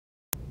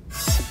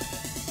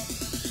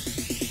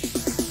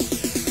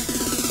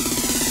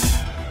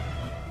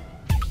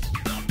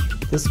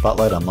This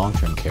Spotlight on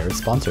Long-Term Care is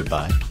sponsored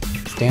by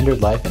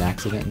Standard Life and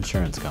Accident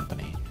Insurance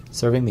Company,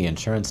 serving the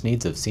insurance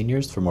needs of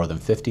seniors for more than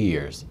 50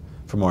 years.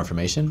 For more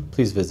information,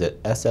 please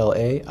visit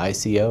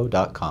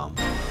slaico.com.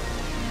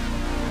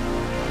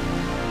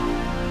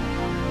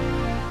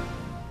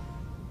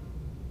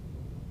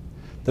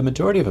 The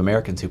majority of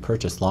Americans who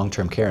purchased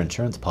long-term care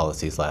insurance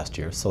policies last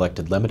year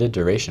selected limited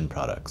duration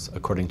products,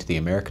 according to the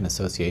American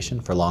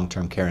Association for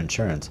Long-Term Care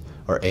Insurance,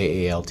 or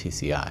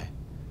AALTCI.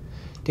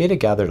 Data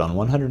gathered on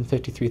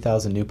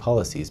 153,000 new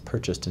policies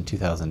purchased in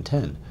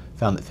 2010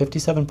 found that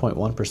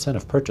 57.1%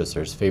 of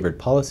purchasers favored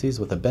policies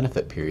with a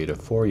benefit period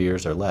of 4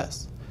 years or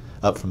less,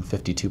 up from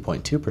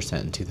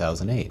 52.2% in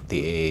 2008,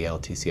 the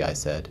AALTCI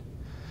said.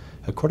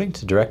 According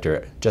to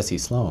Director Jesse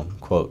Sloan,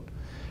 quote,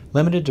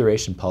 "Limited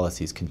duration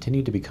policies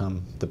continue to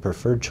become the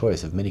preferred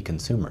choice of many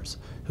consumers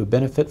who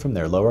benefit from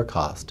their lower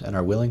cost and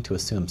are willing to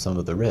assume some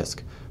of the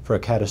risk for a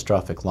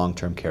catastrophic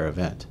long-term care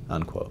event,"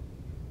 unquote.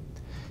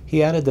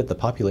 He added that the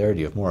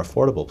popularity of more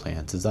affordable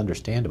plans is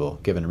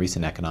understandable given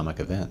recent economic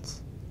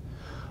events.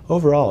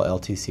 Overall,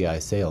 LTCI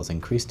sales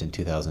increased in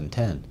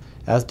 2010,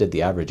 as did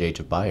the average age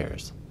of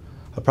buyers.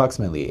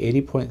 Approximately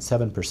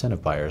 80.7%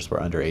 of buyers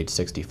were under age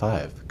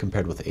 65,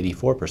 compared with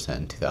 84%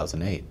 in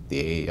 2008,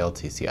 the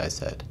AALTCI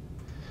said.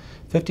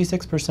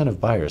 56%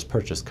 of buyers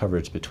purchased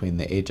coverage between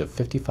the age of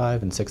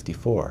 55 and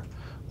 64,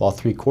 while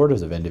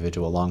 3/4 of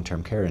individual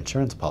long-term care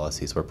insurance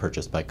policies were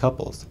purchased by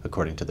couples,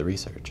 according to the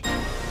research.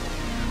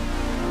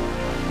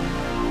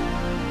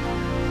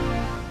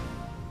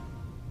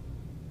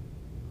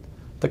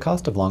 The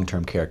cost of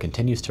long-term care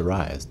continues to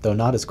rise, though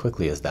not as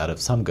quickly as that of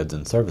some goods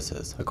and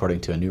services, according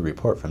to a new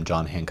report from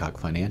John Hancock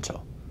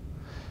Financial.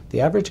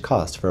 The average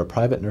cost for a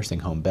private nursing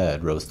home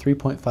bed rose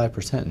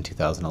 3.5% in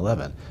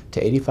 2011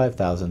 to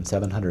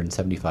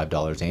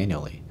 $85,775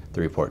 annually, the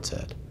report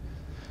said.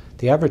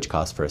 The average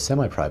cost for a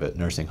semi-private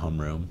nursing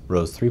home room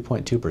rose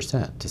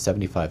 3.2% to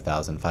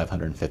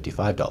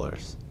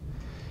 $75,555.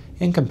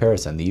 In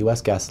comparison, the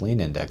U.S. gasoline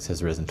index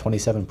has risen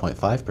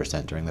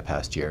 27.5% during the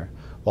past year,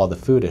 while the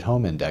food at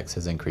home index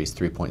has increased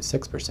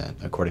 3.6%,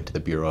 according to the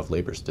Bureau of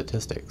Labor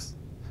Statistics.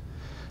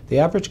 The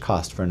average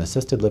cost for an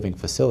assisted living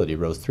facility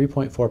rose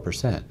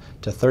 3.4%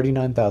 to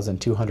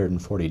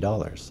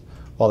 $39,240,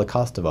 while the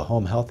cost of a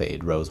home health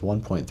aide rose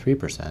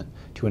 1.3%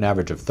 to an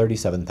average of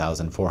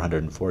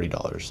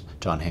 $37,440,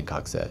 John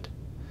Hancock said.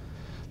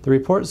 The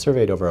report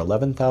surveyed over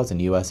 11,000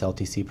 U.S.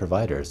 LTC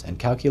providers and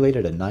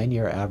calculated a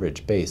 9-year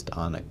average based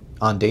on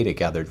data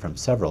gathered from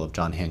several of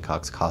John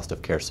Hancock's cost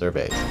of care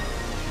surveys.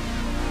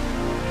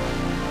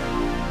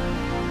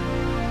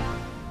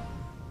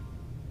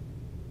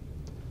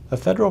 A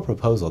federal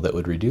proposal that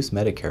would reduce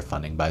Medicare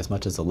funding by as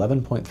much as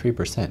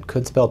 11.3%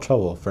 could spell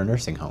trouble for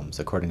nursing homes,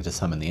 according to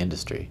some in the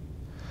industry.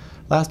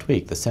 Last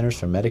week, the Centers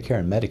for Medicare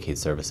and Medicaid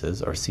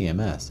Services, or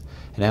CMS,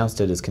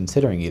 announced it is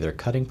considering either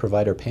cutting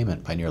provider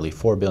payment by nearly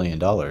 $4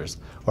 billion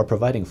or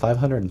providing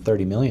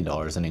 $530 million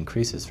in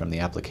increases from the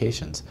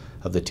applications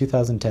of the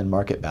 2010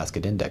 Market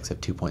Basket Index of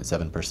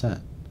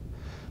 2.7%.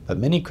 But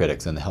many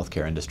critics in the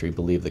healthcare industry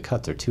believe the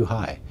cuts are too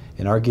high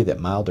and argue that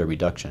milder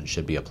reductions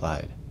should be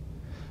applied.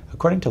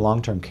 According to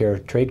long-term care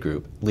trade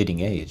group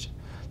Leading Age,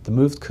 the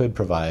moves could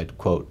provide,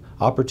 quote,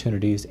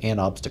 opportunities and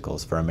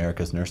obstacles for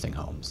America's nursing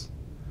homes.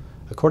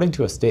 According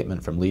to a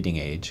statement from Leading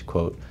Age,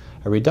 quote,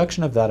 a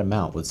reduction of that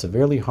amount would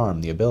severely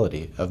harm the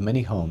ability of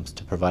many homes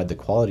to provide the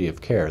quality of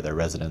care their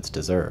residents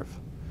deserve.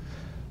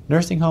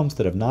 Nursing homes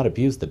that have not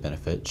abused the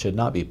benefit should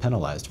not be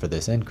penalized for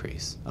this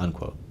increase,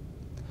 unquote.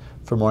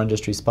 For more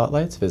industry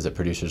spotlights, visit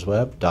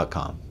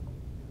producersweb.com.